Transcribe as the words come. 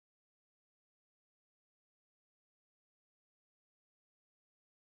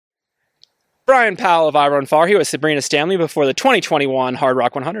Brian Powell of I Run Far here with Sabrina Stanley before the 2021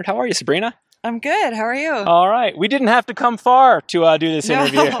 Hardrock 100. How are you, Sabrina? I'm good. How are you? All right. We didn't have to come far to do this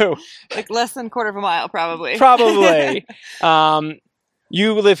interview. Like less than a quarter of a mile, probably. Probably.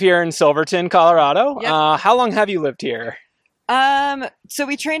 You live here in Silverton, Colorado. Yep. How long have you lived here? So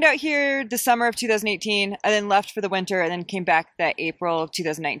we trained out here the summer of 2018, and then left for the winter, and then came back that April of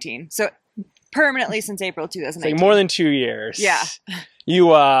 2019. So permanently since April 2019. So more than 2 years. Yeah.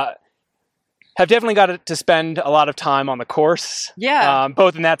 You have definitely got to spend a lot of time on the course. Yeah.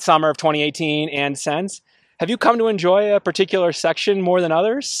 Both in that summer of 2018 and since. Have you come to enjoy a particular section more than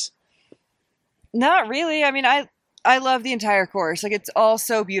others? Not really. I mean, I love the entire course. Like, it's all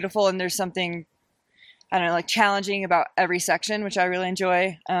so beautiful, and there's something, I don't know, like challenging about every section, which I really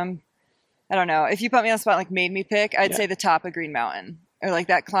enjoy. I don't know. If you put me on the spot, like made me pick, I'd say the top of Green Mountain, or like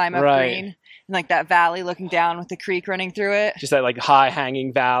that climb up Green, and like that valley looking down with the creek running through it. Just that like high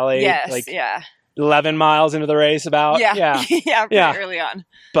hanging valley. Yes. Like 11 11 miles into the race about. Yeah. Pretty early on.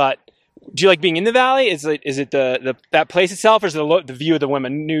 But do you like being in the valley? Is it the that place itself, or is it the view of the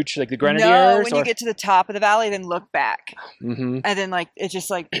Weminuche, like the Grenadiers? No, when you get to the top of the valley, then look back. Mm-hmm. And then like, it's just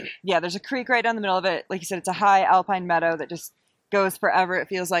like, there's a creek right down the middle of it. Like you said, it's a high alpine meadow that just goes forever, it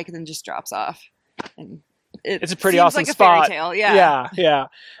feels like, and then just drops off. And it's a pretty seems awesome like spot. A fairy tale. Yeah.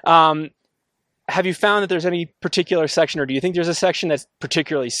 Have you found that there's any particular section, or do you think there's a section that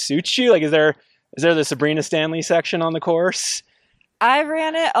particularly suits you? Like, is there the Sabrina Stanley section on the course? I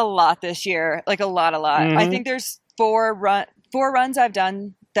ran it a lot this year, like a lot. Mm-hmm. I think there's four runs I've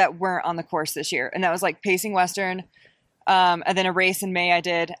done that weren't on the course this year. And that was like Pacing Western, and then a race in May I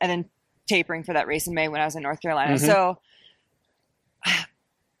did, and then tapering for that race in May when I was in North Carolina. Mm-hmm. So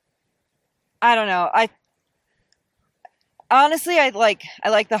I don't know. Honestly, I like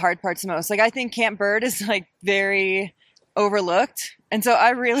the hard parts the most. Like, I think Camp Bird is like very overlooked, and so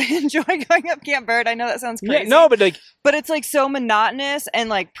I really enjoy going up Camp Bird. I know that sounds crazy. Yeah, no, but it's like so monotonous and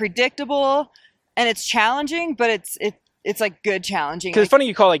like predictable, and it's challenging, but it's like good challenging. Because it's funny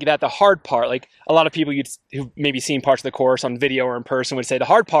you call like that the hard part. Like, a lot of people who've maybe seen parts of the course on video or in person would say the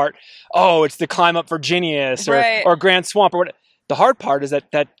hard part, it's the climb up Virginius or Grand Swamp or what. The hard part is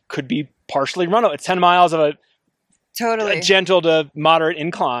that could be partially runnable. It's 10 miles of a gentle to moderate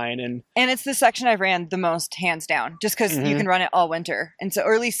incline, and it's the section I've ran the most, hands down, just because you can run it all winter, and so,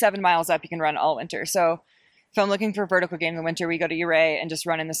 or at least 7 miles up you can run all winter. So if I'm looking for a vertical game in the winter, we go to Ouray and just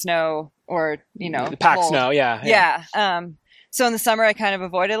run in the snow, or the packed cold. snow. Yeah. So in the summer I kind of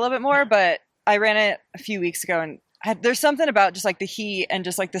avoid it a little bit more, but I ran it a few weeks ago, and there's something about just like the heat and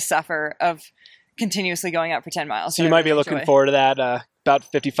just like the suffer of continuously going out for 10 miles. So you might be looking forward to that about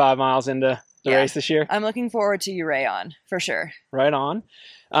 55 miles into the race this year. I'm looking forward to Ouray on, for sure. Right on.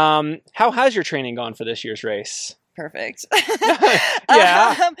 How has your training gone for this year's race? Perfect.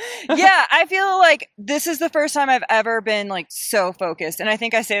 Yeah. I feel like this is the first time I've ever been like so focused. And I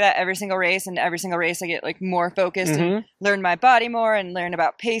think I say that every single race, and every single race I get like more focused and learn my body more and learn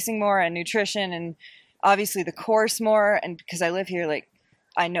about pacing more and nutrition and obviously the course more. And because I live here, like,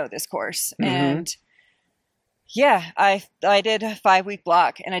 I know this course. And I did a 5-week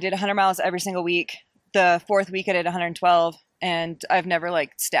block, and I did 100 miles every single week. The 4th week I did 112, and I've never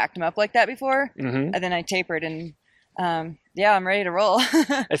like stacked them up like that before. And then I tapered, and I'm ready to roll.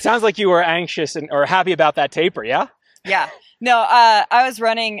 It sounds like you were anxious or happy about that taper. Yeah. Yeah. No, I was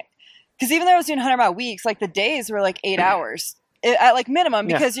running, because even though I was doing 100-mile weeks, like the days were like 8 hours. At like minimum,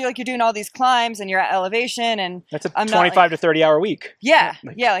 because you're doing all these climbs and you're at elevation, and that's a 25 to 30 hour week. Yeah.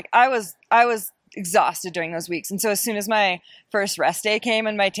 Like I was exhausted during those weeks. And so as soon as my first rest day came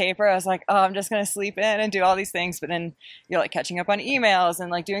and my taper, I was like, I'm just going to sleep in and do all these things. But then you're like catching up on emails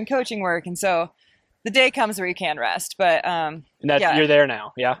and like doing coaching work. And so the day comes where you can rest, but, and you're there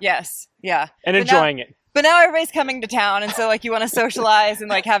now. Yeah. Yes. Yeah. And enjoying it. But now everybody's coming to town. And so like you want to socialize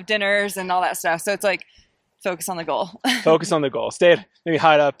and like have dinners and all that stuff. So it's like, focus on the goal. Focus on the goal. Maybe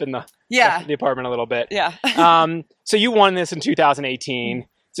hide up in the apartment a little bit. Yeah. So you won this in 2018.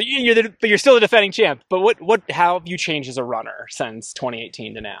 So you're still the defending champ. But how have you changed as a runner since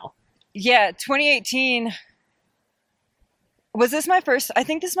 2018 to now? Yeah, 2018 was this my first. I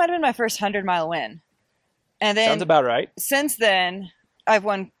think this might have been my first 100-mile win. And then sounds about right. Since then, I've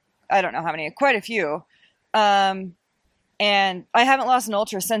won. I don't know how many. Quite a few. And I haven't lost an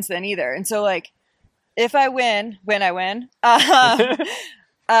ultra since then either. And so like, if I win,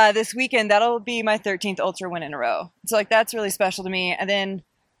 this weekend, that'll be my 13th ultra win in a row. So like, that's really special to me. And then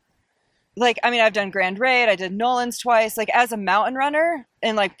like, I mean, I've done Grand Raid, I did Nolan's twice, like as a mountain runner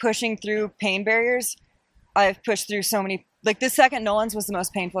and like pushing through pain barriers, I've pushed through so many, like the second Nolan's was the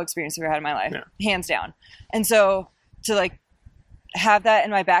most painful experience I've ever had in my life, hands down. And so to like have that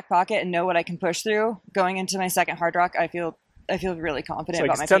in my back pocket and know what I can push through going into my second Hardrock, I feel really confident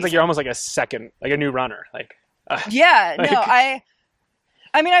about my It sounds pacing. like you're almost like a new runner. Yeah, no,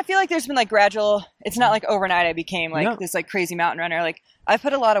 I mean, I feel like there's been like gradual, it's not like overnight I became like this like crazy mountain runner. Like I've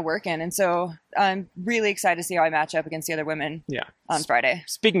put a lot of work in. And so I'm really excited to see how I match up against the other women on Friday.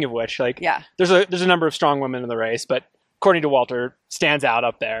 Speaking of which, there's a number of strong women in the race, but according to Walter, stands out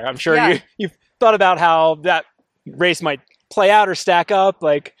up there. I'm sure you've thought about how that race might play out or stack up.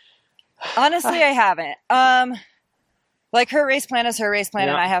 Honestly, I haven't. Like her race plan is her race plan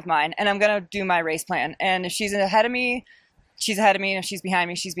and I have mine, and I'm going to do my race plan. And if she's ahead of me, she's ahead of me. And if she's behind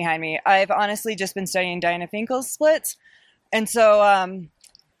me, she's behind me. I've honestly just been studying Diana Finkel's splits. And so,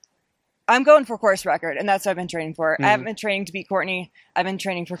 I'm going for course record, and that's what I've been training for. I haven't been training to beat Courtney. I've been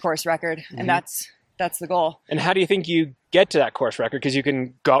training for course record, and that's the goal. And how do you think you get to that course record? Because you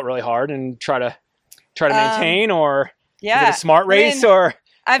can go out really hard and try to maintain, or is it a smart race? Or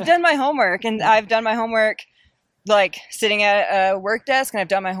I've done my homework, and I've done my homework like sitting at a work desk, and I've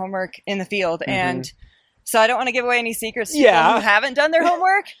done my homework in the field, and so I don't want to give away any secrets to people who haven't done their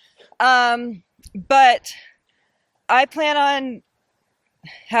homework. But I plan on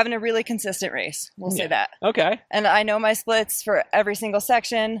having a really consistent race. We'll say that. Okay. And I know my splits for every single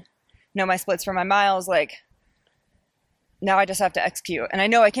section, know my splits for my miles. Like now I just have to execute, and I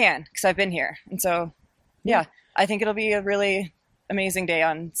know I can because I've been here. And so, I think it'll be a really amazing day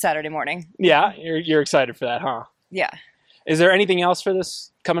on Saturday morning. Yeah. You're excited for that, huh? Yeah. Is there anything else for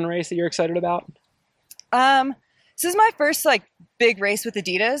this coming race that you're excited about? This is my first like big race with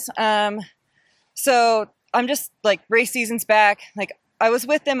Adidas. So I'm just like race season's back. Like I was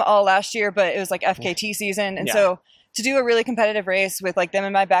with them all last year, but it was like FKT season. And so to do a really competitive race with like them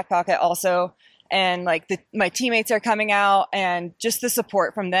in my back pocket also, and like my teammates are coming out, and just the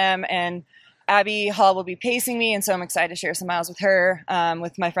support from them, and Abby Hall will be pacing me. And so I'm excited to share some miles with her,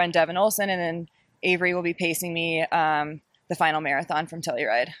 with my friend Devin Olson, and then Avery will be pacing me, the final marathon from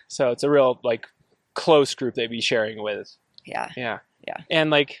Telluride. So it's a real like close group they'd be sharing with. Yeah. And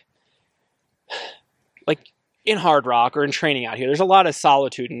like in Hardrock or in training out here, there's a lot of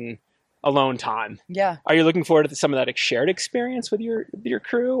solitude and alone time. Yeah. Are you looking forward to some of that shared experience with your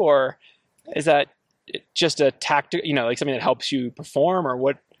crew, or is that just a tactic, like something that helps you perform, or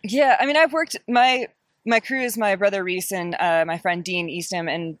what? Yeah. I mean, I've worked, my crew is my brother Reese and my friend Dean Eastham,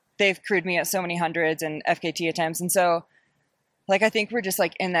 and they've crewed me at so many hundreds and FKT attempts. And so like, I think we're just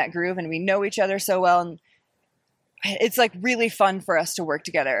like in that groove, and we know each other so well, and it's like really fun for us to work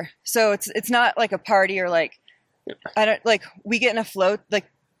together. So it's not like a party, or like, I don't like, we get in a flow, like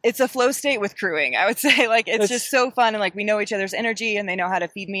it's a flow state with crewing. I would say like, it's just so fun. And like, we know each other's energy, and they know how to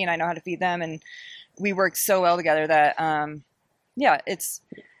feed me and I know how to feed them. And we work so well together that,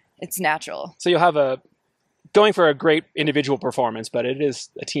 it's natural. So you'll have going for a great individual performance, but it is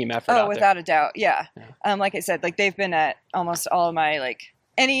a team effort. Oh, without a doubt. Yeah. Like I said, like they've been at almost all of my, like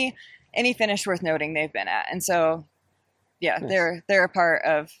any finish worth noting they've been at. And so, nice. They're a part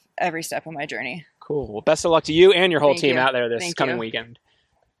of every step of my journey. Cool. Well, best of luck to you and your whole team out there this coming weekend.